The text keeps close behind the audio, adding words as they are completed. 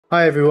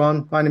Hi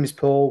everyone, my name is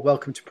Paul.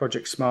 Welcome to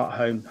Project Smart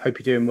Home. Hope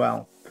you're doing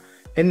well.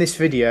 In this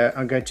video,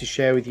 I'm going to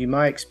share with you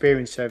my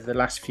experience over the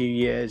last few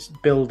years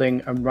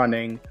building and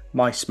running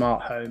my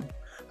smart home.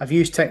 I've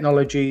used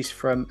technologies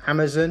from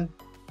Amazon,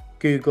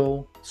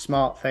 Google,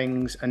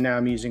 SmartThings, and now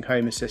I'm using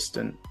Home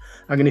Assistant.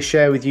 I'm going to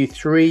share with you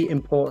 3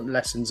 important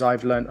lessons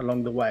I've learned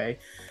along the way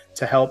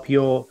to help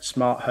your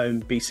smart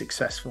home be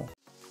successful.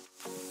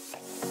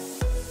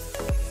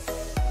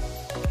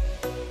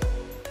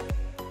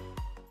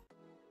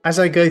 As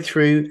I go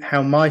through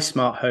how my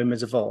smart home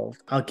has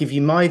evolved, I'll give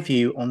you my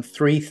view on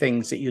 3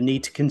 things that you'll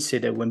need to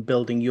consider when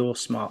building your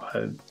smart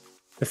home.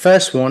 The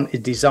first one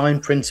is design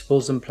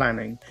principles and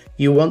planning.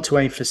 You want to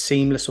aim for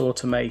seamless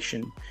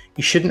automation.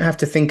 You shouldn't have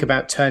to think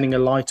about turning a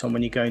light on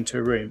when you go into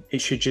a room. It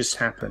should just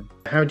happen.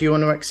 How do you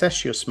want to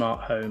access your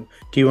smart home?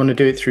 Do you want to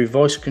do it through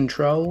voice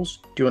controls?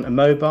 Do you want a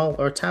mobile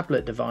or a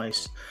tablet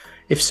device?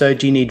 If so,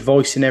 do you need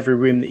voice in every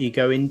room that you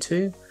go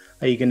into?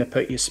 Are you going to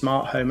put your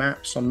smart home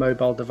apps on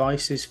mobile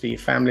devices for your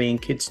family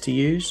and kids to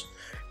use?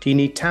 Do you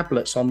need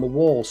tablets on the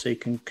wall so you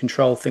can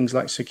control things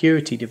like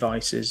security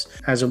devices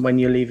as and when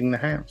you're leaving the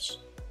house?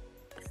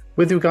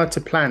 With regard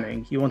to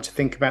planning, you want to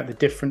think about the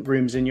different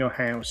rooms in your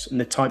house and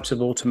the types of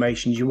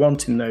automations you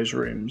want in those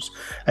rooms,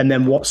 and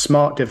then what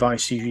smart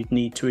devices you'd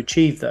need to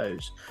achieve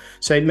those.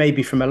 So it may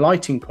be from a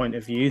lighting point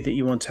of view that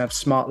you want to have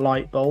smart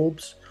light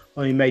bulbs,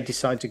 or you may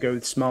decide to go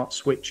with smart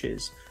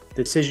switches.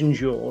 The decision's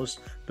yours,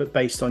 but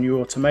based on your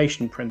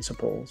automation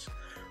principles.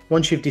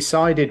 Once you've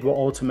decided what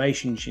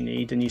automations you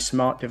need and your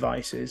smart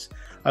devices,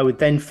 I would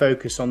then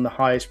focus on the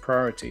highest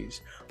priorities.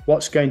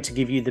 What's going to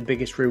give you the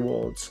biggest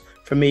rewards?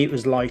 For me, it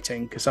was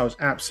lighting, because I was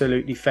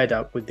absolutely fed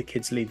up with the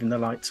kids leaving the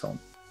lights on.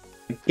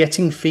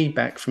 Getting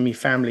feedback from your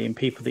family and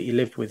people that you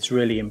live with is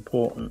really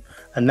important,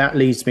 and that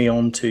leads me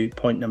on to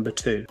point number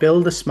 2.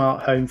 Build a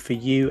smart home for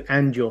you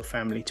and your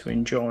family to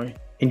enjoy.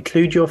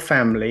 Include your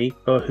family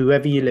or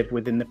whoever you live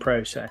with in the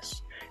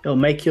process. It'll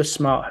make your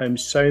smart home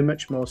so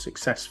much more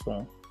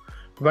successful.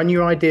 Run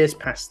your ideas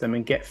past them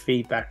and get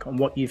feedback on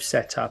what you've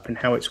set up and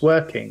how it's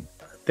working.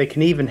 They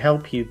can even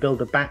help you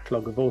build a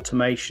backlog of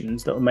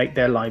automations that will make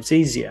their lives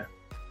easier.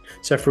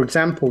 So for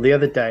example, the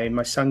other day,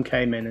 my son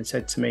came in and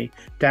said to me,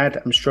 "Dad,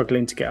 I'm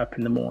struggling to get up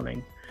in the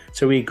morning."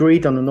 So we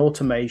agreed on an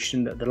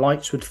automation that the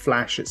lights would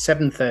flash at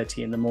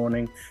 7:30 in the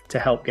morning to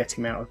help get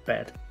him out of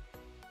bed.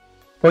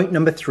 Point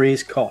number 3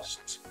 is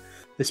costs.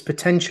 There's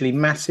potentially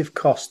massive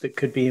costs that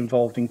could be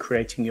involved in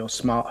creating your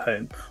smart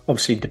home,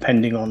 obviously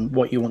depending on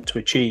what you want to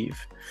achieve.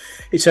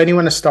 It's only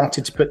when I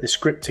started to put the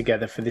script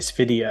together for this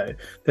video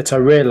that I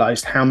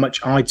realised how much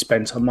I'd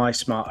spent on my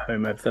smart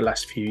home over the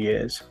last few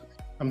years.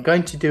 I'm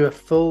going to do a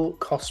full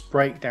cost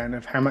breakdown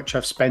of how much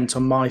I've spent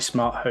on my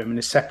smart home in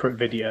a separate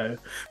video,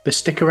 but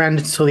stick around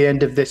until the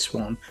end of this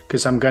one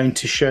because I'm going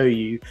to show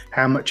you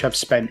how much I've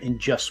spent in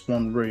just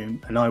one room,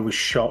 and I was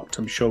shocked.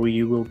 I'm sure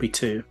you will be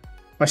too.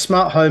 My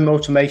smart home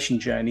automation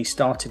journey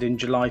started in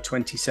July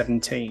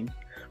 2017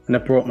 when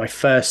I bought my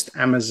first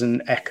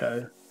Amazon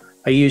Echo.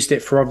 I used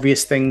it for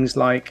obvious things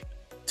like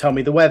tell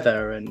me the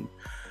weather and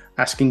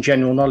asking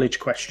general knowledge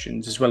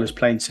questions, as well as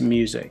playing some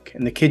music.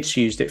 And the kids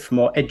used it for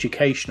more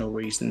educational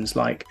reasons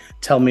like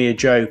tell me a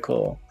joke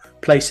or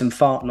play some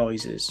fart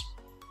noises.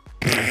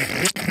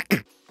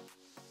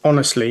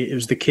 Honestly, it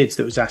was the kids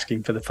that was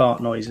asking for the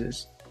fart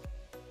noises.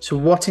 So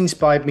what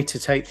inspired me to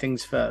take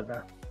things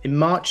further? In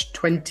March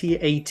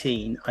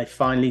 2018, I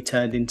finally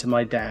turned into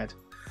my dad.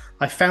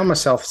 I found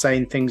myself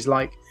saying things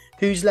like,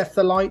 "Who's left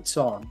the lights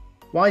on?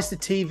 Why is the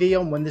TV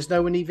on when there's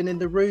no one even in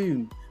the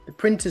room? The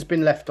printer's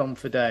been left on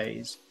for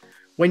days.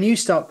 When you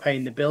start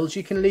paying the bills,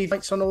 you can leave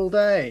lights on all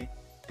day."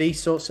 These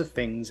sorts of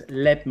things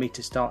led me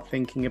to start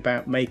thinking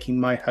about making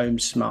my home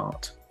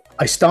smart.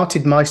 I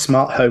started my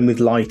smart home with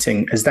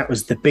lighting, as that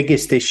was the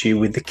biggest issue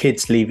with the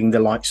kids leaving the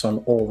lights on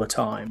all the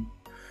time.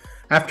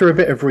 After a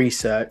bit of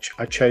research,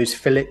 I chose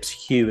Philips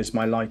Hue as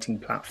my lighting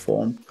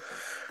platform.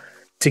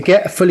 To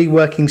get a fully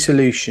working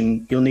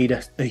solution, you'll need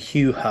a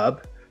Hue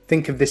hub.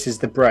 Think of this as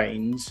the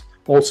brains,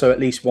 also at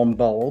least one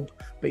bulb,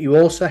 but you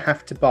also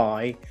have to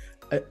buy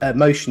a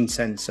motion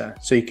sensor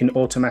so you can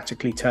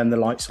automatically turn the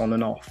lights on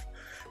and off.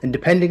 And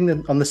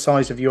depending on the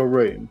size of your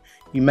room,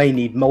 you may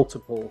need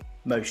multiple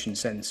motion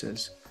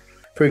sensors.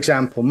 For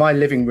example, my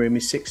living room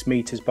is 6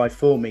 meters by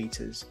 4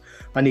 meters.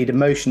 I need a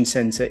motion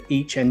sensor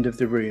each end of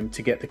the room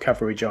to get the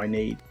coverage I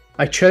need.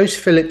 I chose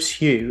Philips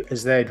Hue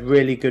as they had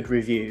really good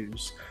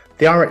reviews.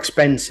 They are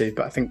expensive,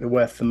 but I think they're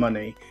worth the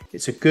money.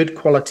 It's a good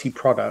quality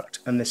product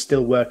and they're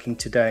still working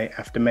today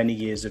after many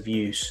years of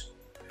use.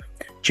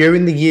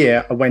 During the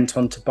year, I went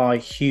on to buy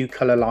Hue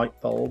colour light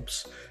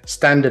bulbs,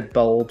 standard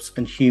bulbs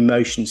and Hue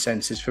motion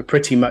sensors for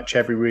pretty much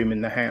every room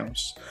in the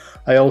house.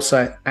 I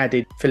also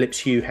added Philips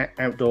Hue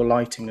outdoor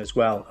lighting as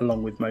well,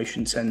 along with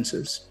motion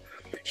sensors.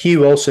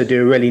 Hue also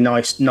do a really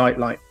nice night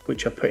light,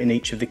 which I put in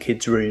each of the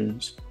kids'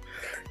 rooms.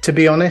 To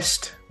be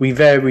honest, we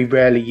very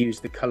rarely use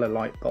the colour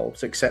light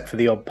bulbs except for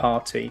the odd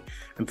party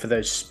and for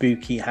those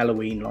spooky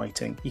Halloween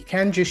lighting. You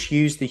can just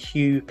use the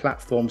Hue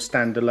platform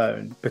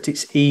standalone, but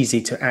it's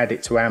easy to add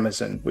it to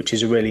Amazon, which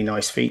is a really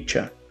nice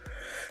feature.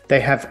 They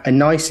have a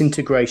nice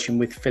integration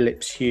with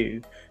Philips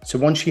Hue, so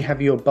once you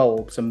have your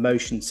bulbs and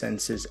motion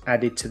sensors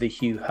added to the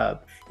Hue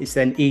hub, it's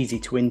then easy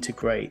to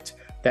integrate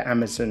the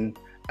Amazon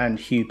and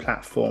Hue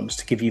platforms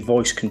to give you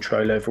voice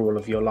control over all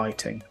of your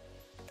lighting.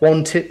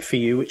 One tip for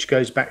you, which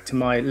goes back to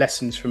my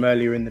lessons from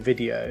earlier in the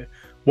video,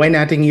 when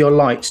adding your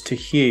lights to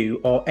Hue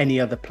or any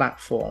other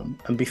platform,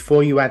 and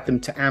before you add them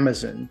to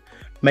Amazon,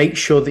 make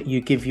sure that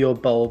you give your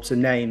bulbs a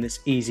name that's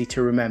easy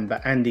to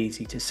remember and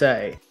easy to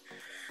say.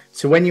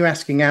 So when you're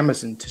asking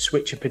Amazon to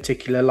switch a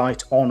particular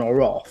light on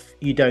or off,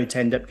 you don't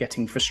end up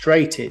getting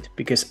frustrated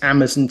because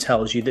Amazon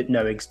tells you that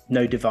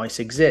no device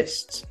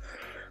exists.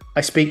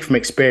 I speak from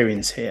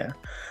experience here.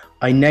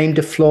 I named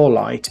a floor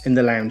light in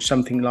the lounge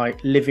something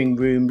like living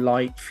room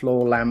light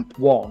floor lamp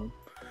 1,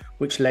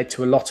 which led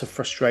to a lot of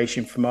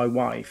frustration for my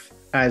wife,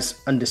 as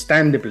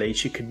understandably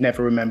she could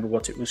never remember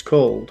what it was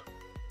called.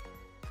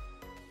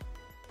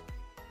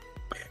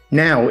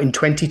 Now in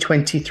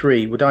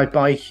 2023, would I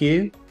buy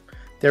Hue?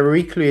 There are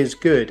equally as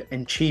good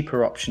and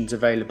cheaper options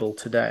available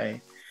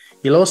today.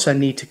 You'll also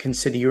need to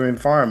consider your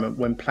environment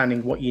when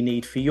planning what you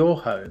need for your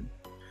home.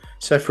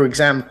 So for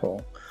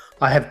example,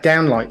 I have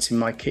downlights in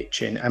my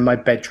kitchen and my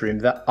bedroom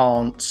that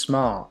aren't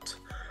smart.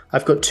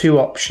 I've got two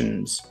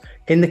options.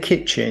 In the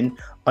kitchen,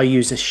 I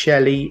use a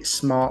Shelly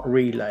Smart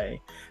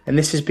Relay, and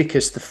this is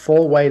because the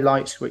four-way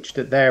light switch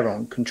that they're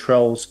on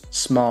controls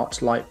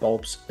smart light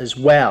bulbs as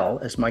well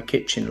as my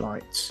kitchen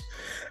lights.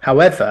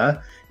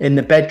 However, in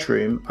the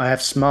bedroom, I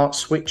have smart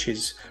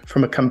switches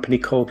from a company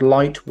called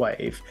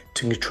Lightwave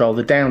to control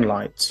the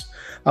downlights.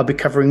 I'll be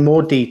covering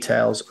more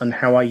details on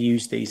how I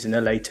use these in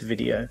a later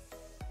video.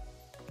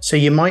 So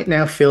you might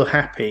now feel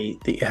happy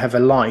that you have a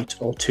light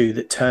or two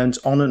that turns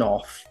on and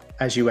off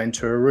as you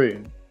enter a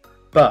room.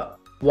 But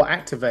what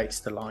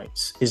activates the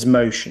lights is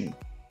motion.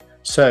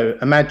 So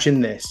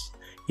imagine this.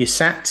 You're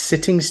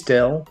sitting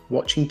still,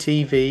 watching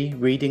TV,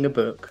 reading a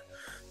book.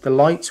 The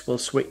lights will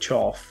switch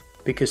off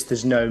because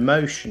there's no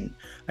motion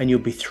and you'll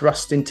be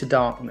thrust into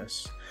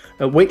darkness.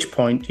 At which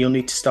point you'll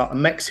need to start a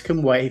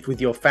Mexican wave with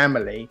your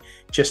family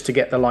just to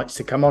get the lights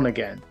to come on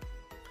again.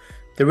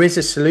 There is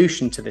a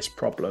solution to this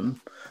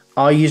problem.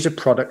 I use a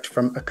product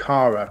from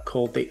Aqara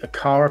called the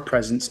Aqara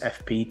Presence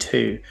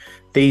FP2.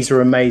 These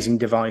are amazing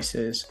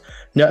devices.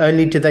 Not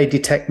only do they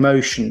detect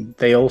motion,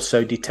 they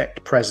also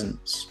detect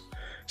presence.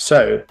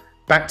 So,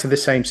 back to the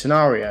same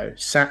scenario,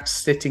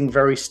 sitting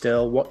very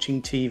still,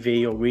 watching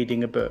TV or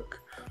reading a book.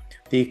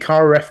 The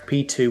Aqara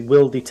FP2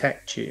 will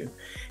detect you.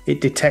 It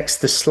detects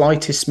the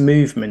slightest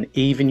movement,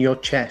 even your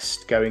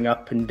chest going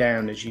up and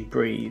down as you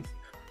breathe.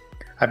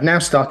 I've now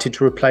started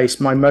to replace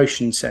my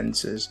motion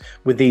sensors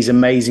with these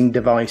amazing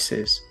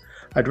devices.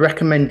 I'd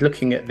recommend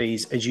looking at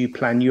these as you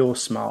plan your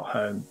smart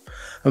home.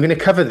 I'm going to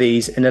cover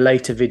these in a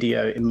later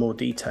video in more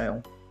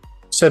detail.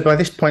 So by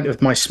this point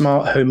of my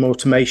smart home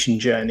automation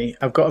journey,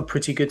 I've got a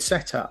pretty good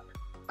setup.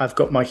 I've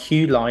got my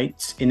Hue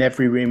lights in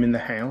every room in the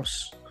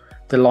house.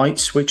 The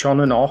lights switch on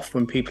and off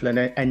when people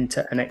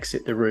enter and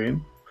exit the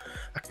room.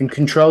 I can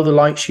control the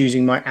lights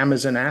using my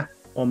Amazon app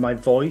or my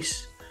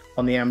voice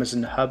on the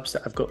Amazon hubs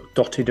that I've got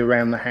dotted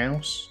around the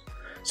house.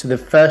 So the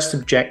first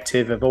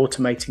objective of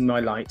automating my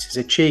lights is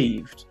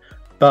achieved,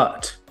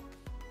 but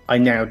I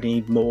now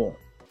need more.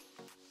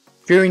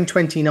 During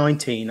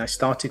 2019, I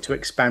started to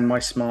expand my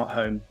smart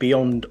home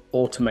beyond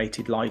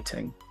automated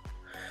lighting.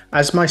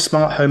 As my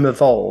smart home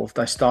evolved,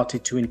 I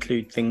started to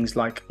include things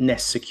like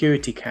Nest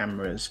security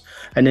cameras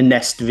and a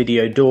Nest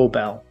video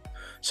doorbell.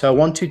 So I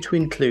wanted to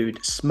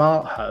include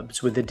smart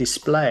hubs with a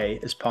display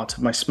as part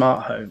of my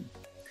smart home.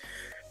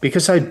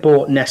 Because I'd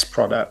bought Nest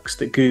products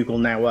that Google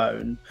now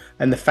own,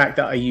 and the fact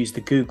that I use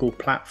the Google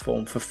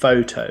platform for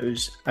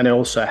photos and I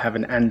also have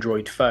an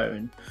Android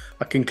phone,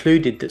 I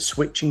concluded that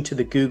switching to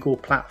the Google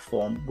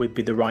platform would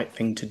be the right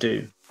thing to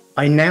do.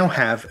 I now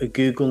have a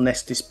Google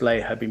Nest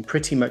display hub in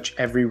pretty much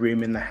every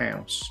room in the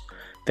house.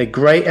 They're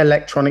great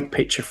electronic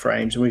picture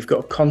frames and we've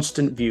got a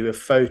constant view of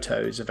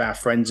photos of our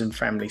friends and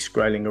family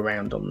scrolling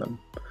around on them.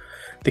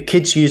 The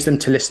kids use them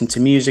to listen to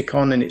music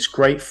on, and it's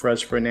great for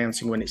us for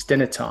announcing when it's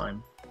dinner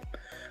time.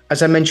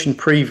 As I mentioned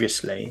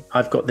previously,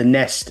 I've got the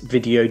Nest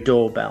video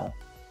doorbell.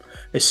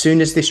 As soon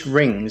as this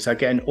rings, I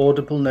get an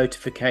audible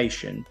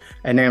notification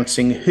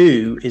announcing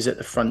who is at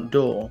the front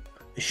door,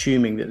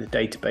 assuming that the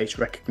database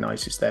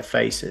recognizes their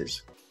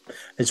faces,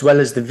 as well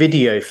as the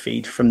video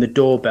feed from the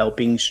doorbell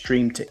being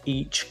streamed to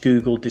each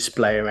Google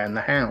display around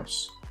the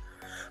house.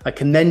 I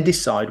can then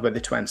decide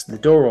whether to answer the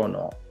door or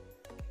not.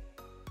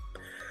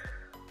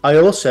 I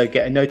also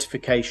get a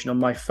notification on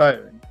my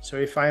phone, so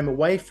if I am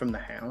away from the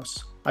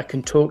house, I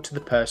can talk to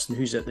the person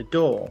who's at the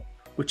door,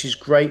 which is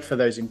great for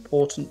those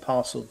important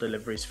parcel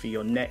deliveries for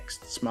your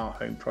next smart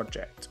home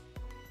project.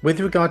 With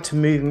regard to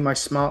moving my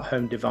smart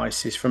home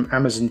devices from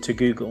Amazon to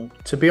Google,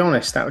 to be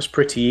honest, that was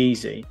pretty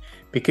easy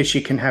because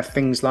you can have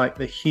things like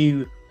the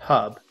Hue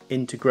hub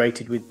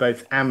integrated with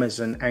both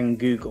Amazon and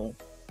Google.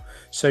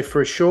 So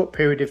for a short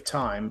period of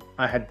time,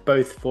 I had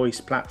both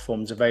voice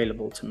platforms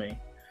available to me.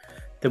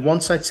 Then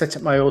once I'd set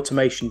up my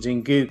automations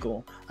in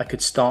Google, I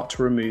could start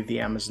to remove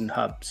the Amazon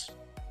hubs.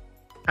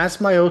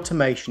 As my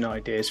automation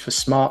ideas for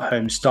smart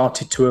homes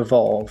started to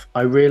evolve,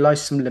 I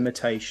realized some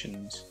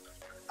limitations.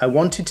 I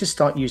wanted to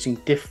start using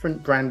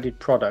different branded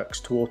products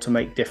to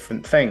automate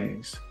different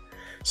things.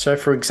 So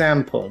for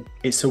example,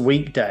 it's a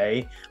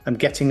weekday, I'm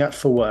getting up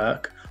for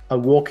work, I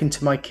walk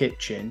into my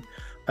kitchen,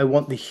 I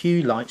want the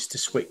Hue lights to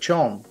switch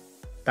on.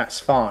 That's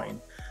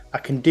fine. I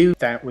can do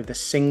that with a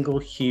single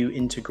Hue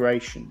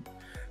integration.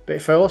 But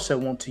if I also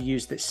want to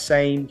use this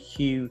same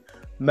Hue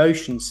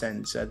motion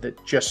sensor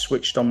that just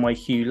switched on my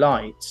Hue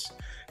lights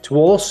to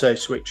also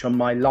switch on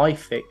my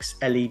LiFix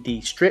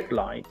LED strip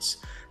lights,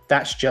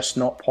 that's just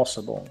not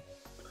possible.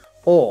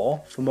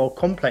 Or for more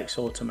complex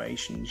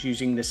automations,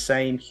 using the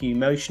same Hue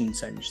motion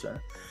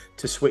sensor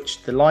to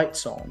switch the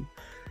lights on,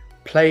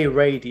 play a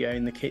radio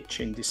in the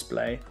kitchen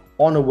display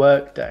on a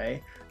work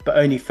day, but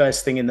only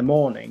first thing in the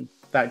morning,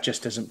 that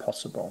just isn't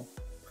possible.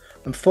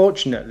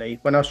 Unfortunately,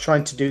 when I was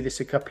trying to do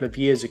this a couple of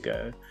years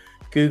ago,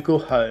 Google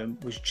Home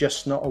was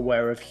just not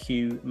aware of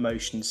Hue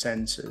motion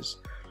sensors,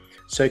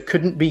 so it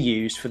couldn't be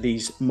used for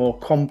these more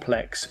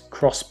complex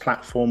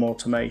cross-platform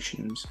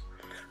automations.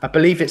 I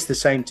believe it's the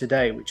same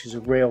today, which is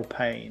a real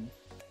pain.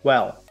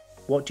 Well,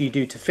 what do you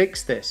do to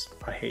fix this,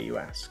 I hear you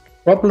ask?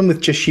 The problem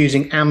with just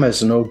using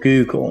Amazon or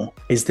Google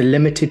is the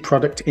limited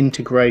product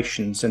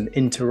integrations and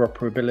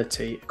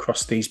interoperability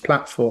across these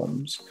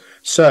platforms.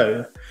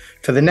 So,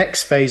 for the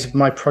next phase of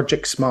my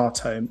project Smart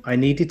Home, I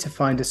needed to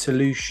find a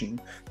solution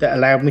that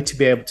allowed me to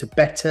be able to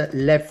better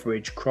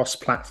leverage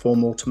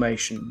cross-platform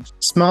automations.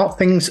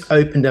 SmartThings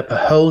opened up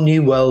a whole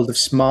new world of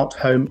smart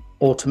home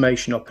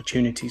automation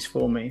opportunities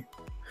for me.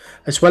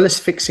 As well as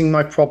fixing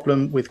my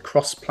problem with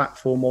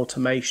cross-platform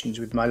automations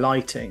with my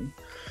lighting,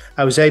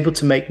 I was able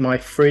to make my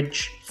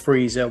fridge,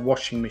 freezer,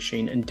 washing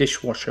machine and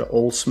dishwasher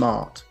all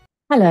smart.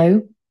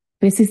 Hello,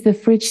 this is the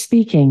fridge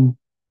speaking.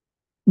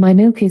 My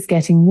milk is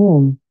getting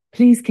warm.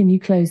 Please can you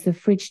close the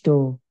fridge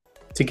door?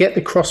 To get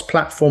the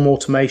cross-platform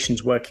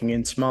automations working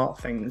in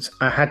SmartThings,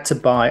 I had to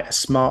buy a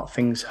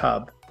SmartThings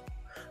hub.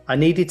 I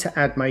needed to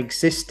add my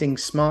existing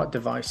smart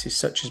devices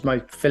such as my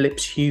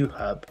Philips Hue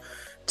hub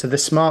to the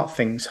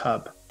SmartThings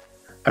hub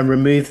and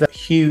remove the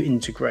Hue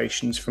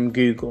integrations from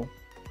Google.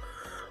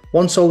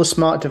 Once all the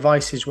smart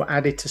devices were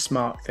added to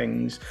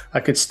SmartThings,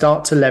 I could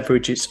start to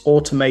leverage its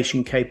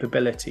automation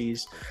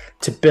capabilities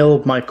to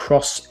build my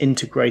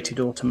cross-integrated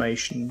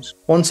automations.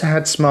 Once I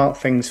had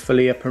SmartThings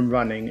fully up and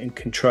running and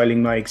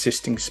controlling my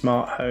existing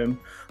smart home,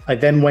 I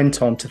then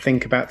went on to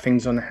think about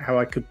things on how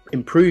I could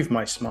improve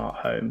my smart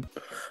home.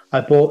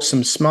 I bought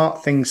some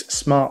SmartThings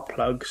smart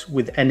plugs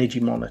with energy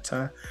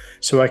monitor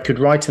so I could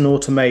write an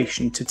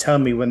automation to tell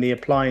me when the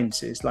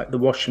appliances like the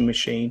washing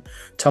machine,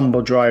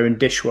 tumble dryer and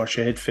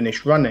dishwasher had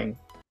finished running.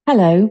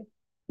 Hello,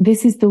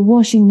 this is the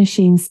washing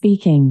machine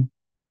speaking.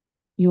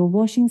 Your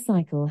washing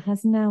cycle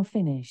has now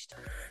finished.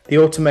 The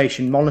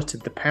automation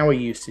monitored the power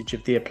usage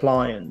of the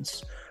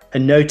appliance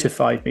and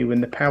notified me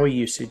when the power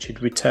usage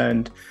had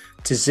returned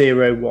to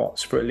 0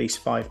 watts for at least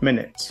 5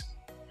 minutes.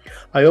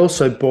 I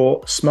also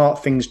bought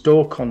SmartThings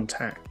door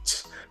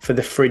contacts for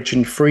the fridge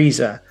and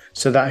freezer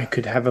so that I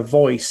could have a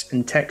voice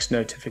and text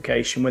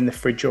notification when the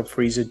fridge or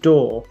freezer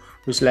door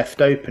was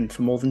left open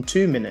for more than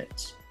 2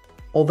 minutes.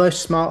 Although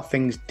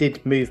SmartThings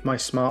did move my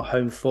smart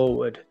home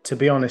forward, to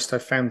be honest, I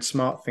found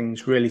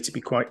SmartThings really to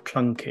be quite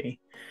clunky.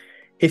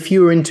 If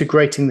you were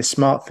integrating the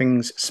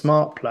SmartThings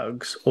smart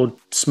plugs or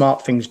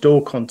SmartThings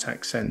door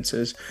contact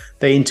sensors,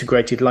 they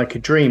integrated like a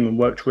dream and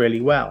worked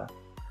really well.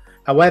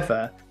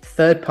 However,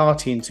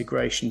 third-party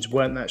integrations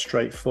weren't that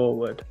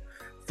straightforward.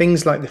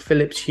 Things like the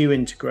Philips Hue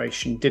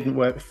integration didn't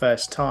work the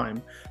first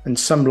time, and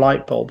some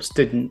light bulbs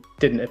didn't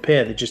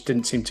appear, they just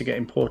didn't seem to get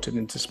imported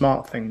into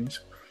SmartThings.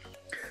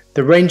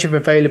 The range of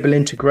available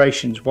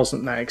integrations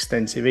wasn't that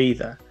extensive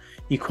either.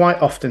 You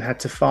quite often had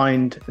to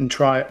find and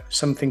try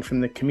something from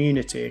the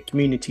community, a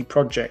community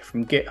project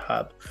from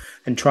GitHub,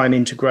 and try and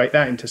integrate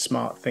that into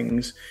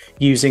SmartThings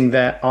using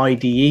their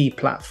IDE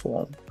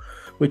platform,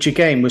 which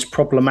again was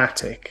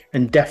problematic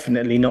and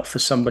definitely not for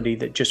somebody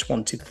that just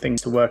wanted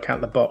things to work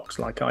out the box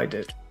like I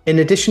did. In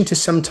addition to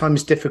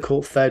sometimes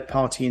difficult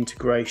third-party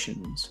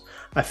integrations,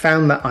 I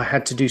found that I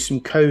had to do some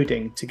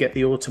coding to get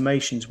the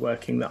automations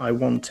working that I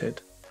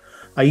wanted.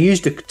 I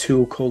used a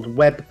tool called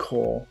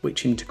WebCore,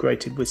 which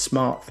integrated with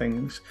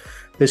SmartThings.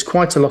 There's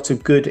quite a lot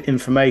of good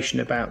information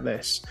about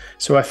this,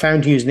 so I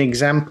found using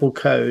example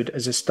code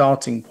as a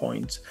starting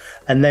point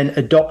and then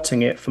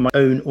adopting it for my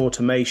own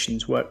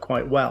automations worked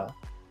quite well.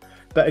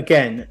 But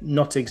again,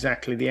 not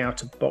exactly the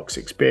out-of-box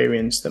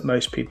experience that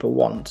most people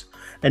want,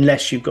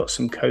 unless you've got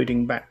some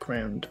coding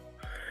background.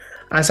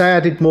 As I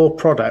added more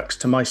products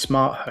to my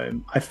smart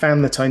home, I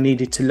found that I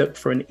needed to look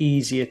for an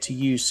easier to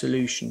use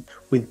solution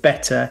with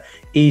better,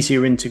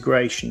 easier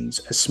integrations,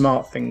 as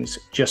SmartThings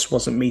just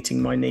wasn't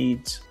meeting my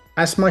needs.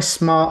 As my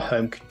smart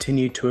home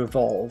continued to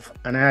evolve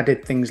and I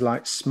added things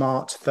like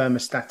smart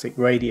thermostatic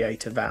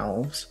radiator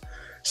valves,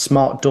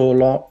 smart door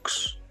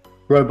locks,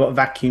 robot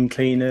vacuum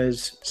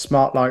cleaners,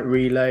 smart light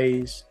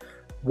relays,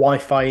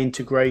 Wi-Fi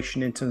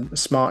integration into the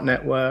smart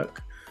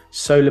network,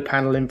 solar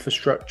panel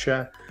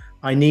infrastructure,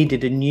 I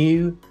needed a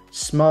new,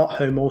 smart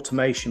home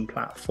automation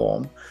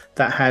platform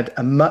that had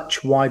a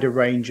much wider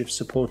range of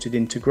supported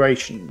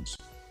integrations.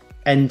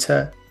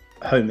 Enter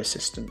Home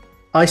Assistant.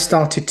 I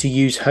started to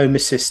use Home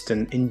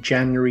Assistant in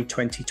January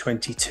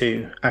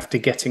 2022 after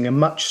getting a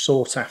much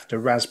sought after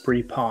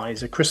Raspberry Pi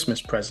as a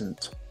Christmas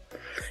present.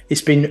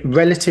 It's been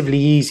relatively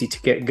easy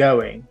to get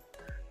going,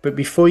 but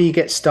before you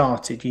get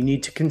started, you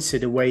need to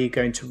consider where you're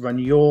going to run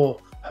your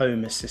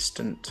Home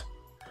Assistant.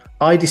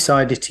 I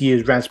decided to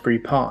use Raspberry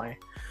Pi,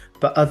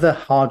 but other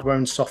hardware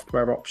and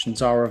software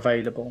options are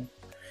available.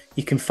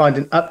 You can find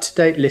an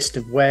up-to-date list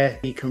of where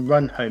you can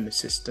run Home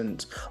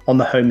Assistant on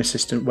the Home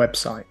Assistant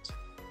website.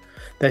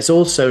 There's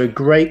also a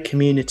great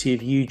community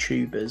of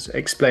YouTubers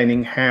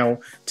explaining how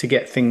to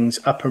get things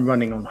up and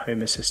running on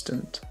Home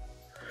Assistant.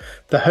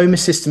 The Home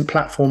Assistant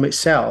platform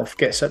itself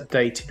gets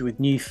updated with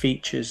new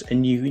features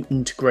and new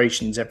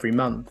integrations every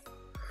month.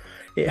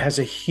 It has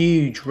a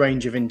huge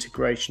range of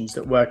integrations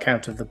that work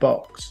out of the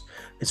box,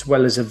 as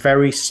well as a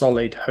very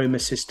solid Home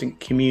Assistant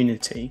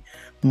community,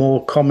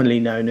 more commonly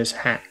known as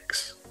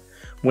hacks,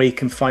 where you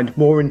can find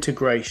more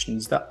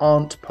integrations that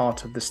aren't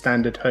part of the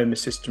standard Home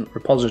Assistant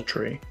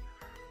repository.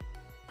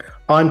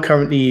 I'm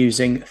currently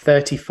using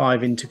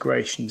 35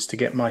 integrations to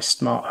get my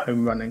smart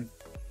home running.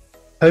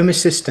 Home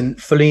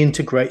Assistant fully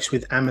integrates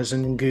with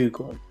Amazon and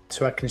Google,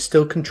 so I can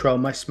still control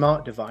my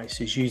smart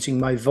devices using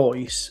my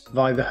voice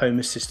via the Home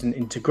Assistant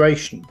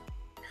integration.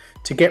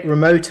 To get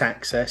remote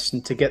access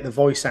and to get the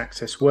voice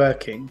access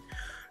working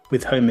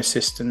with Home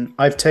Assistant,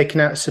 I've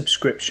taken out a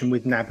subscription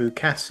with Nabu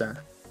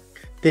Casa.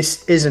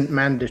 This isn't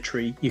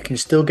mandatory, you can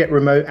still get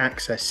remote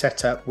access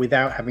set up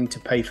without having to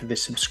pay for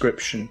this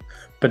subscription,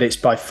 but it's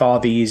by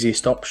far the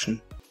easiest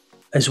option.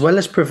 As well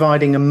as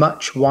providing a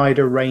much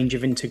wider range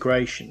of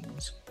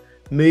integrations,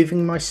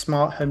 moving my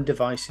smart home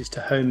devices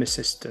to Home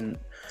Assistant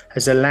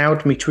has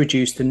allowed me to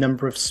reduce the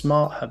number of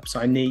smart hubs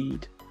I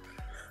need.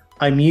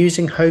 I'm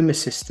using Home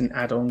Assistant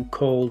add-on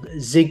called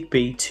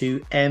Zigbee to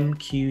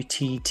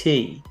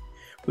MQTT,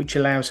 which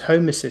allows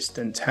Home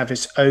Assistant to have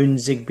its own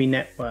Zigbee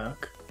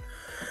network.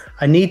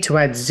 I need to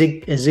add a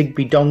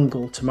Zigbee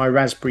dongle to my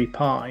Raspberry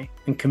Pi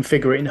and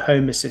configure it in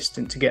Home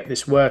Assistant to get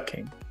this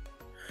working.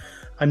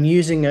 I'm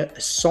using a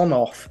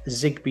Sonoff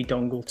Zigbee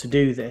dongle to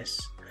do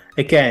this.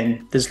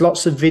 Again, there's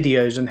lots of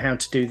videos on how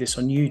to do this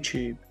on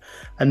YouTube,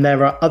 and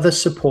there are other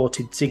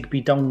supported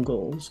Zigbee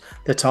dongles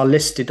that are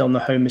listed on the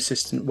Home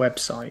Assistant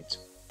website.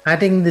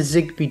 Adding the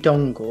Zigbee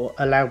dongle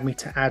allowed me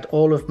to add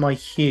all of my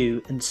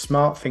Hue and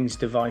SmartThings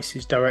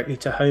devices directly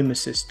to Home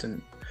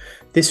Assistant.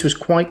 This was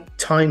quite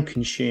time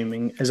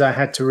consuming as I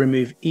had to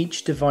remove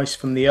each device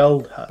from the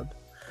old hub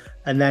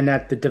and then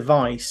add the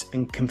device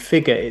and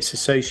configure its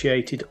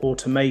associated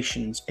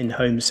automations in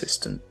Home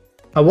Assistant.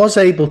 I was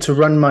able to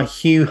run my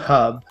Hue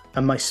hub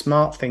and my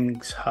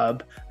SmartThings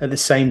hub at the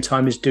same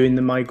time as doing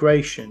the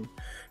migration,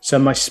 so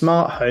my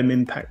smart home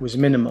impact was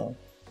minimal.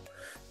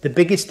 The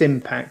biggest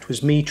impact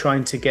was me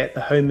trying to get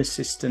the Home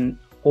Assistant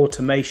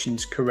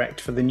automations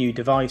correct for the new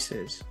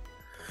devices.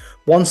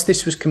 Once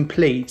this was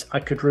complete,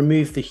 I could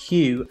remove the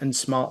Hue and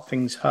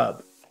SmartThings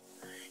hub.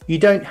 You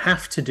don't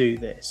have to do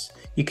this,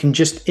 you can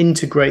just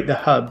integrate the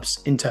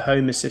hubs into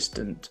Home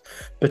Assistant,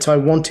 but I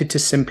wanted to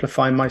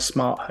simplify my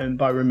smart home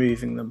by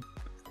removing them.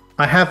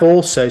 I have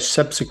also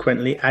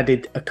subsequently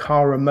added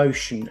Aqara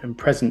motion and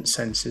presence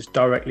sensors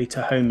directly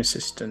to Home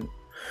Assistant,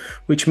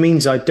 which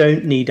means I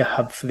don't need a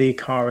hub for the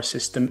Aqara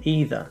system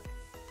either.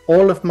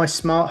 All of my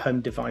smart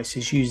home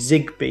devices use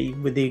Zigbee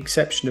with the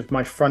exception of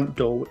my front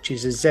door, which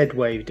is a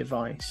Z-Wave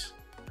device.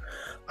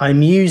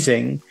 I'm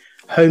using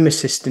Home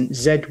Assistant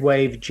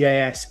Z-Wave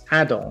JS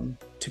add-on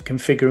to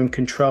configure and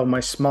control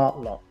my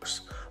smart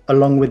locks,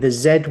 along with a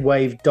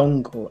Z-Wave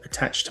dongle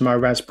attached to my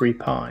Raspberry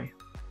Pi.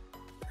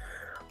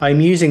 I'm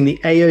using the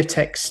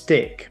AOTech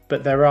stick,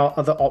 but there are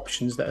other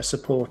options that are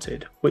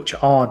supported, which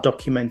are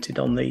documented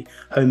on the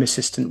Home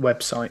Assistant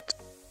website.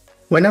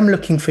 When I'm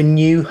looking for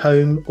new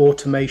home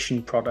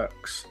automation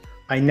products,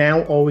 I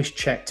now always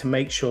check to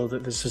make sure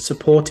that there's a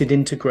supported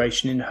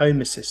integration in Home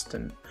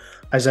Assistant,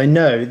 as I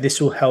know this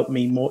will help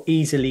me more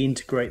easily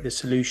integrate the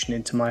solution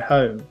into my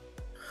home.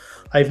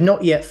 I have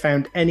not yet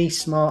found any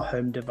smart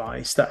home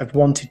device that I've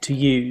wanted to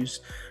use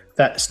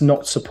that's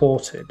not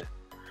supported.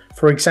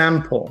 For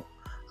example,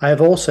 I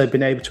have also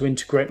been able to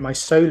integrate my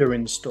solar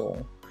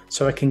install,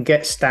 so I can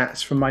get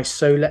stats from my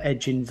solar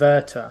edge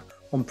inverter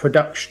on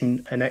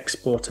production and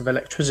export of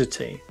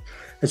electricity,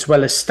 as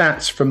well as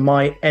stats from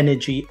my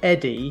Energy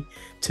Eddy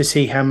to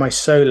see how my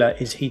solar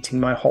is heating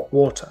my hot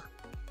water.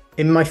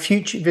 In my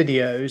future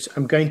videos,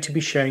 I'm going to be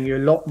showing you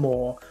a lot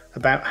more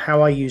about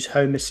how I use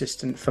Home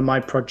Assistant for my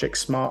project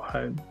Smart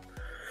Home.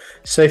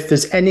 So if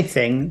there's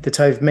anything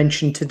that I've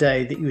mentioned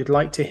today that you would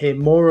like to hear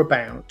more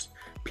about,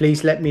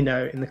 please let me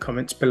know in the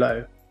comments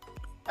below.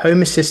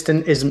 Home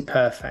Assistant isn't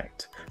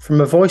perfect.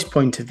 From a voice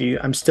point of view,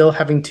 I'm still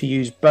having to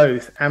use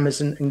both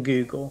Amazon and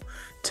Google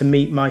to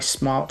meet my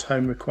smart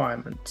home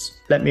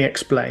requirements. Let me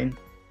explain.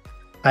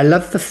 I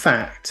love the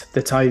fact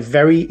that I've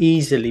very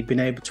easily been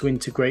able to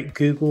integrate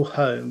Google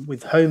Home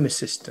with Home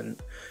Assistant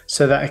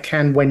so that I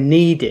can, when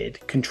needed,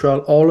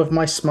 control all of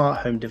my smart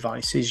home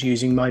devices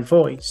using my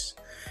voice.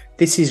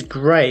 This is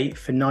great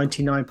for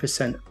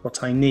 99% of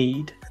what I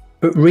need.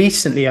 But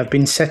recently I've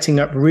been setting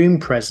up room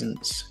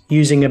presence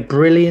using a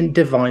brilliant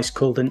device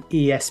called an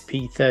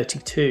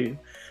ESP32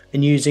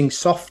 and using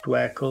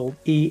software called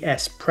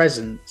ES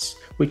Presence,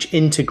 which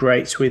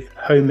integrates with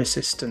Home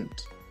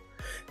Assistant.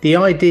 The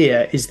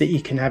idea is that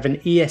you can have an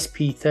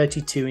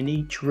ESP32 in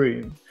each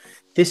room.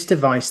 This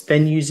device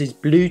then uses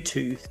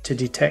Bluetooth to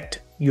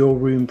detect your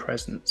room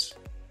presence.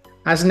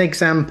 As an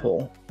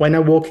example, when I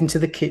walk into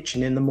the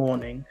kitchen in the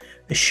morning,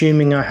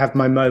 assuming I have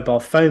my mobile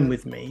phone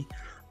with me,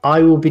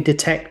 I will be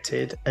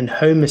detected and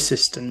Home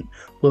Assistant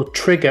will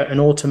trigger an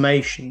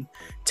automation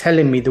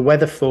telling me the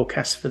weather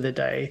forecast for the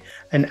day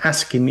and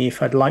asking me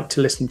if I'd like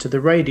to listen to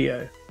the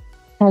radio.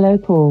 Hello,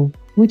 Paul.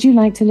 Would you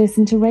like to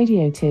listen to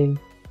radio too?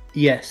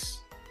 Yes.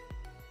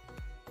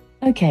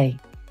 Okay.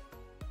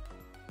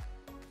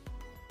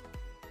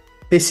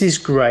 This is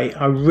great.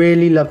 I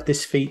really love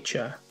this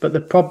feature, but the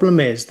problem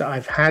is that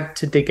I've had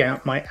to dig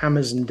out my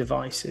Amazon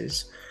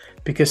devices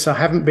because I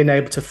haven't been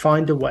able to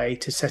find a way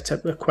to set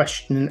up a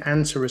question and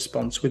answer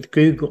response with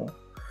Google.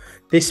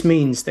 This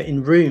means that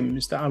in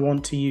rooms that I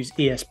want to use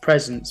ES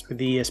Presence with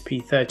the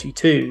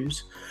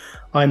ESP32s,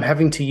 I'm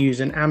having to use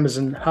an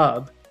Amazon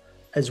Hub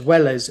as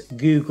well as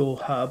Google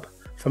Hub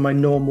for my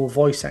normal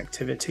voice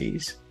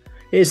activities.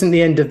 It isn't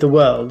the end of the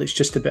world, it's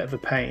just a bit of a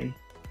pain.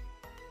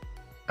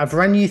 I've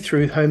ran you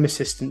through Home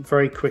Assistant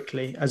very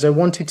quickly as I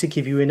wanted to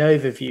give you an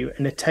overview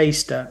and a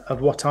taster of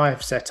what I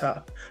have set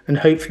up and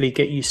hopefully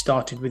get you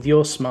started with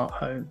your smart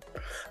home.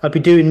 I'll be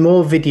doing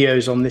more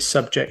videos on this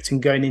subject and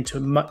going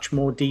into much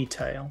more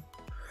detail.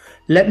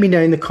 Let me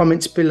know in the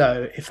comments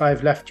below if I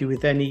have left you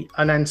with any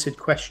unanswered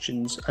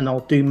questions and I'll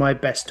do my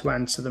best to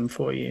answer them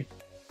for you.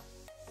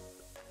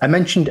 I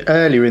mentioned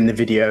earlier in the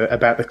video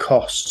about the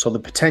costs or the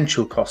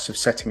potential costs of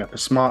setting up a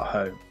smart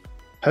home.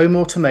 Home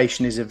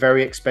automation is a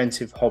very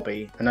expensive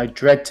hobby and I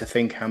dread to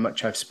think how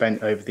much I've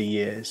spent over the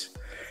years.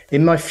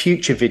 In my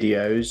future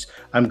videos,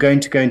 I'm going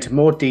to go into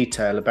more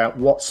detail about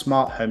what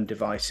smart home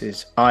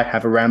devices I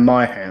have around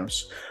my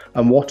house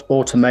and what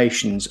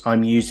automations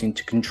I'm using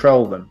to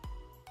control them.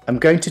 I'm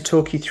going to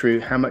talk you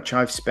through how much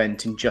I've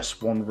spent in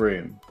just one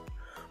room.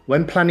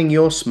 When planning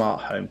your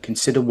smart home,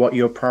 consider what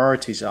your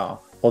priorities are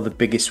or the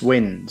biggest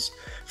wins.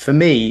 For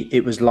me,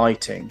 it was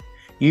lighting.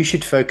 You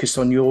should focus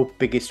on your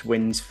biggest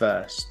wins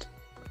first.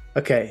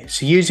 Okay,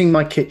 so using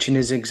my kitchen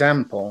as an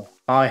example,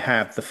 I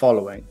have the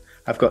following.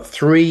 I've got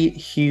 3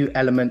 hue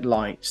element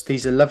lights.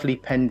 These are lovely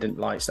pendant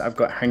lights that I've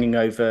got hanging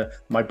over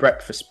my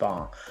breakfast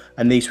bar,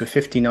 and these were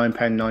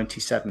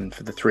 £59.97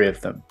 for the 3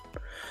 of them.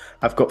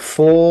 I've got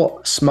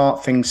 4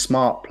 SmartThings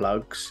smart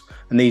plugs,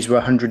 and these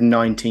were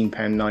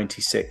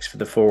 £119.96 for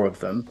the 4 of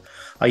them.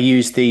 I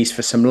use these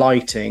for some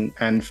lighting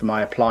and for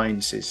my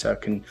appliances so I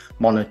can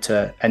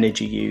monitor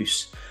energy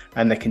use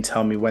and they can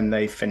tell me when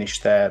they've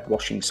finished their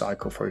washing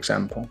cycle, for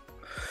example.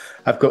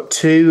 I've got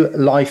 2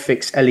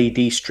 Lifix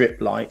LED strip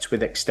lights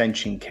with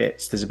extension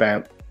kits. There's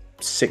about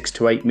 6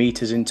 to 8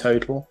 meters in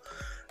total,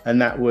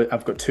 and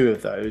I've got 2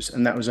 of those,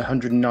 and that was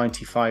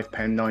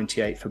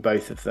 £195.98 for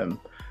both of them.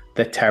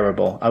 They're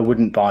terrible. I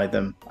wouldn't buy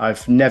them.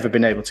 I've never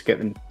been able to get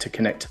them to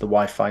connect to the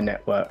Wi-Fi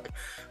network.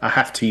 I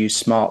have to use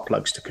smart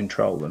plugs to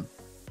control them.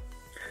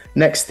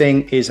 Next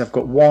thing is I've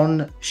got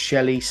 1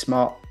 Shelly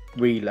smart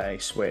relay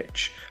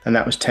switch, and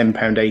that was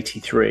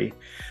 £10.83,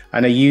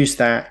 and I use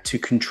that to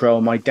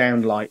control my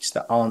down lights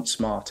that aren't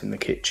smart in the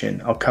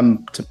kitchen. I'll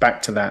come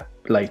back to that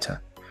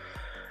later.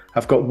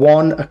 I've got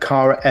 1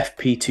 Aqara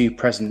FP2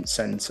 presence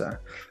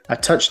sensor. I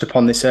touched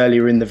upon this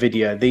earlier in the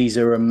video. These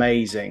are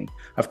amazing.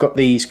 I've got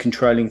these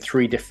controlling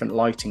 3 different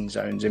lighting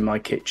zones in my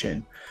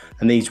kitchen,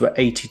 and these were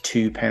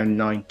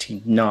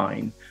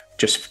 £82.99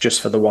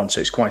 just for the one, so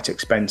it's quite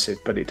expensive,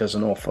 but it does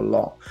an awful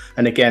lot.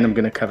 And again, I'm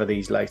going to cover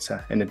these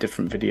later in a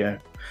different video.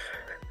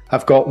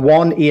 I've got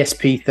 1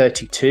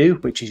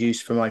 ESP32, which is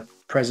used for my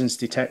presence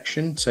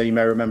detection. So you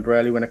may remember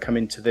earlier when I come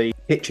into the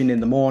kitchen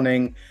in the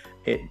morning,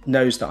 it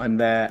knows that I'm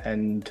there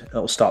and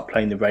it'll start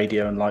playing the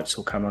radio and lights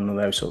will come on and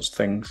those sorts of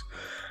things.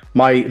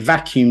 My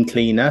vacuum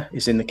cleaner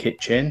is in the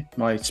kitchen,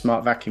 my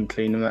smart vacuum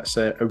cleaner. That's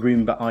a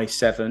Roomba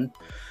i7,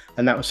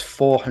 and that was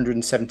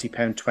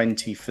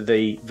 £470.20 for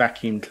the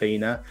vacuum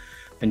cleaner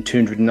and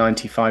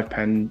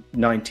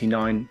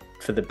 £295.99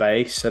 for the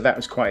base, so that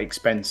was quite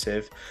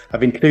expensive.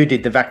 I've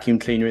included the vacuum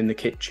cleaner in the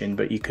kitchen,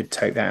 but you could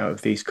take that out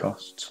of these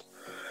costs.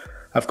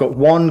 I've got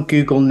 1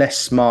 Google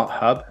Nest Smart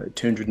Hub at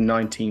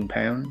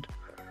 £219.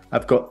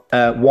 I've got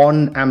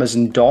 1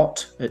 Amazon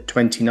Dot at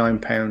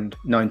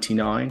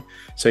 £29.99.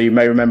 So you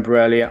may remember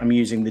earlier, I'm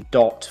using the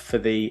Dot for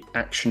the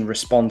action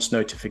response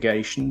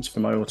notifications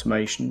for my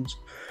automations.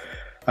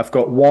 I've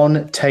got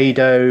 1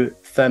 Tado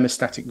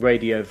thermostatic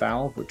radio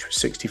valve, which was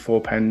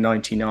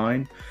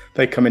 £64.99.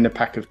 They come in a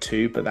pack of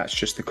 2, but that's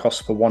just the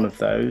cost for 1 of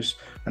those.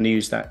 And I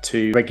use that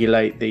to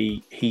regulate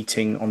the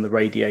heating on the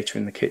radiator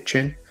in the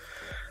kitchen.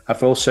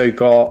 I've also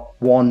got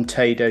one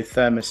Tado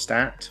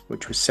thermostat,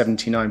 which was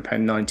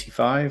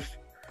 £79.95.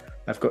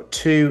 I've got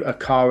two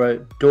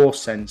Akara door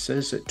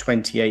sensors at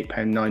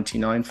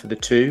 £28.99 for the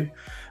two,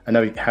 and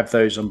I have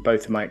those on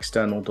both of my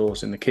external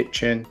doors in the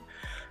kitchen.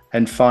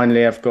 And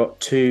finally, I've got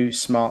two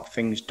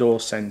SmartThings door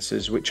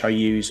sensors, which I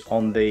use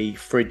on the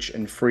fridge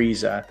and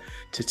freezer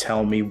to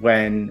tell me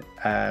when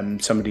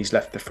somebody's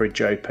left the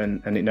fridge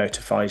open, and it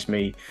notifies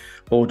me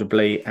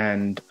audibly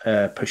and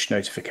push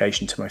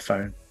notification to my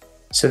phone.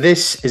 So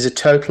this is a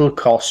total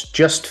cost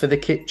just for the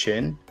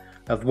kitchen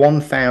of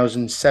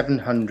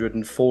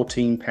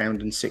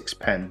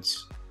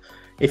 £1,714.06.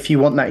 If you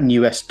want that in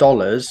US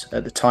dollars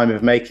at the time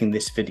of making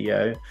this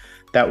video,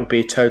 that would be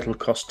a total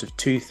cost of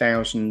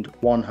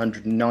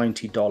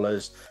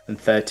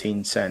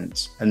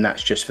 $2,190.13, and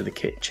that's just for the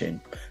kitchen.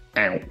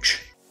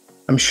 Ouch.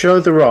 I'm sure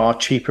there are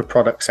cheaper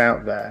products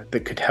out there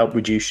that could help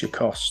reduce your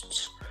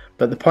costs,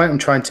 but the point I'm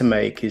trying to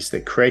make is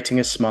that creating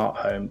a smart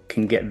home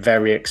can get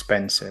very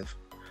expensive.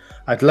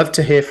 I'd love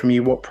to hear from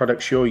you what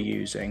products you're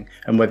using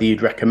and whether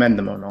you'd recommend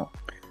them or not.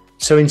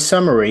 So in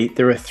summary,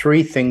 there are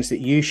three things that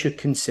you should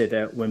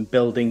consider when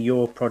building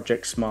your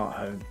project smart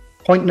home.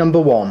 Point number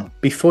one,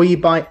 before you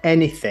buy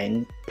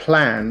anything,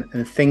 plan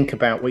and think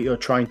about what you're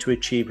trying to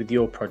achieve with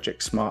your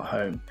project smart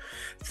home.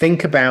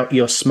 Think about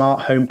your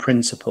smart home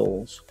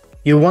principles.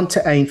 You'll want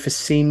to aim for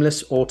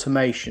seamless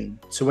automation.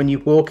 So when you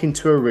walk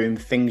into a room,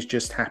 things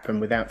just happen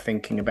without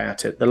thinking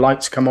about it. The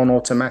lights come on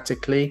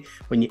automatically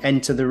when you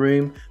enter the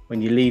room.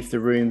 When you leave the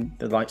room,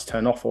 the lights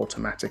turn off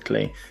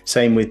automatically.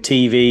 Same with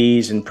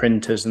TVs and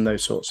printers and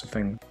those sorts of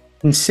things.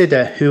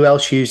 Consider who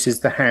else uses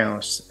the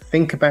house.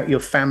 Think about your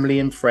family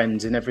and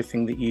friends in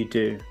everything that you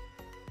do.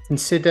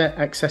 Consider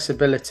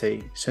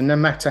accessibility. So no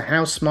matter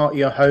how smart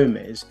your home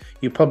is,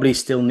 you probably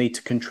still need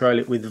to control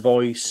it with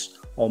voice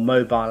or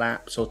mobile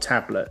apps or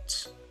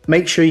tablets.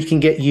 Make sure you can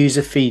get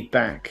user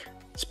feedback.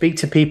 Speak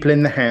to people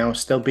in the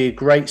house. They'll be a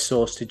great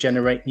source to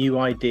generate new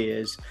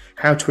ideas,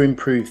 how to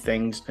improve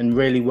things, and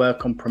really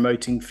work on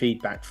promoting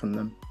feedback from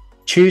them.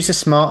 Choose a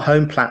smart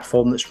home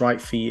platform that's right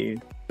for you,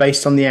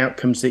 based on the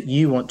outcomes that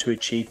you want to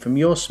achieve from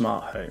your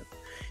smart home.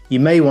 You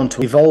may want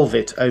to evolve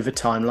it over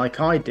time like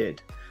I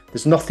did.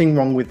 There's nothing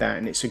wrong with that,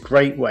 and it's a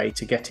great way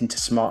to get into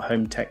smart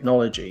home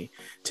technology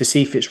to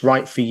see if it's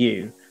right for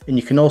you, and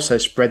you can also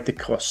spread the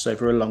costs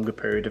over a longer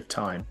period of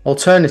time.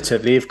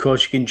 Alternatively, of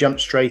course, you can jump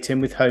straight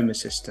in with Home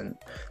Assistant.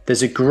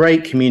 There's a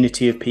great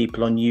community of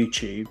people on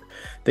YouTube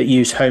that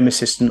use Home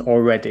Assistant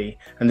already,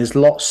 and there's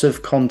lots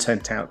of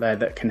content out there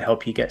that can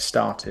help you get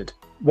started.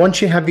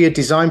 Once you have your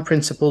design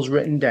principles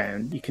written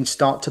down, you can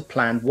start to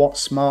plan what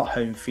smart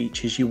home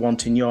features you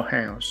want in your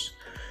house.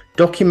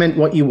 Document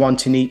what you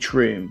want in each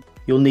room.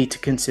 You'll need to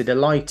consider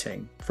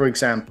lighting. For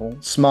example,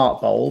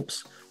 smart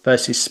bulbs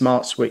versus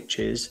smart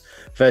switches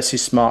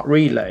versus smart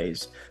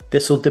relays.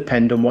 This will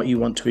depend on what you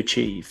want to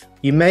achieve.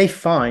 You may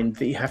find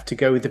that you have to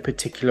go with a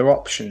particular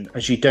option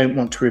as you don't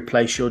want to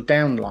replace your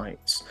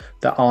downlights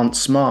that aren't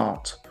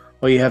smart,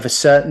 or you have a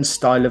certain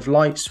style of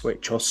light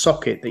switch or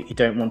socket that you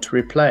don't want to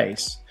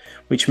replace,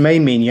 which may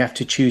mean you have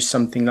to choose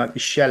something like the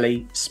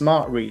Shelly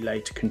Smart Relay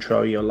to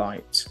control your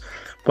lights.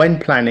 When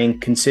planning,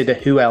 consider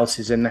who else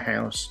is in the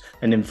house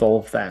and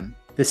involve them.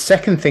 The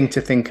second thing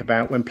to think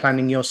about when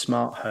planning your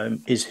smart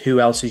home is who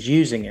else is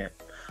using it.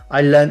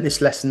 I learned this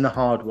lesson the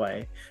hard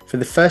way. For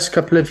the first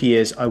couple of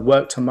years, I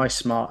worked on my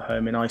smart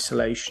home in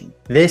isolation.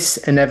 This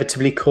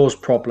inevitably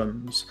caused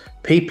problems.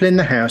 People in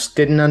the house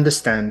didn't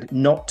understand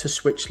not to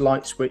switch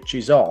light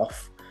switches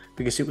off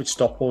because it would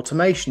stop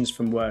automations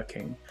from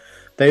working.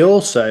 They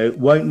also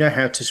won't know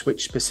how to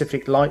switch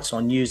specific lights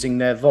on using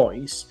their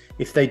voice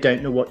if they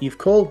don't know what you've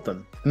called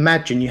them.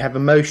 Imagine you have a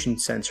motion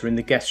sensor in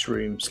the guest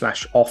room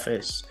 /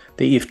 office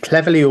that you've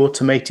cleverly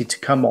automated to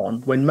come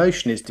on when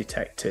motion is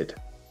detected.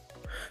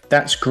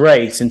 That's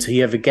great until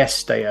you have a guest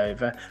stay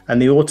over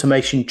and the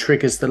automation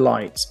triggers the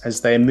lights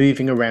as they are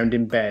moving around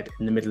in bed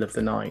in the middle of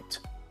the night.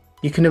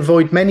 You can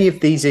avoid many of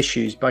these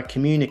issues by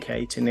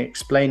communicating and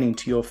explaining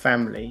to your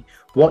family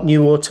what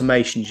new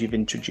automations you've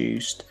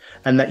introduced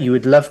and that you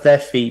would love their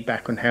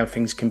feedback on how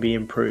things can be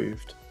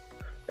improved.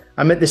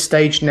 I'm at the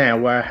stage now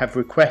where I have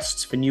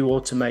requests for new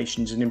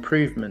automations and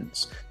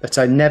improvements that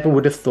I never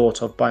would have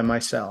thought of by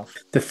myself.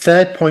 The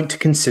third point to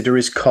consider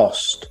is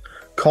cost.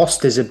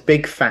 Cost is a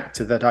big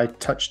factor that I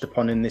touched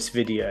upon in this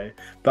video,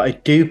 but I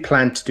do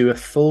plan to do a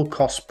full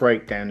cost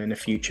breakdown in a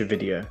future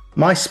video.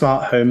 My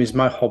smart home is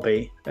my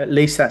hobby, at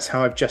least that's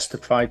how I've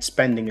justified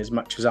spending as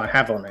much as I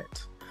have on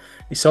it.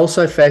 It's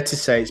also fair to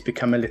say it's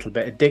become a little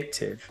bit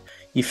addictive.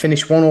 You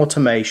finish one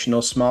automation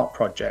or smart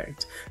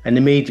project and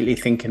immediately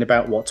thinking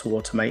about what to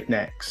automate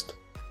next.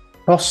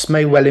 Costs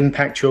may well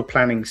impact your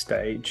planning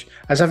stage.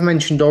 As I've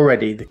mentioned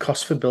already, the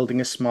cost for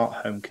building a smart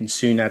home can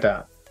soon add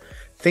up.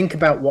 Think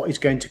about what is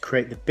going to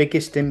create the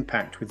biggest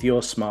impact with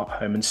your smart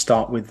home and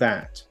start with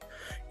that.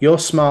 Your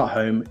smart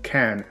home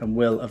can and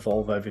will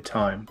evolve over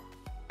time.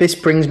 This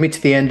brings me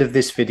to the end of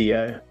this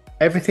video.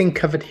 Everything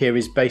covered here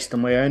is based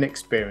on my own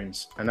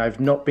experience and I've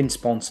not been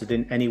sponsored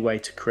in any way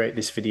to create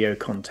this video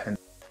content.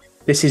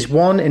 This is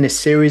one in a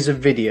series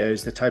of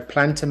videos that I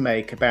plan to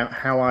make about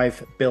how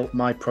I've built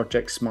my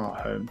project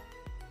smart home.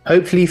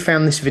 Hopefully you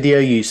found this video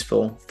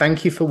useful.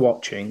 Thank you for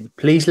watching.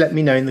 Please let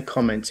me know in the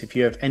comments if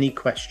you have any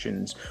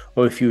questions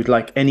or if you would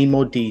like any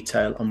more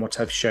detail on what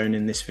I've shown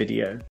in this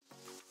video.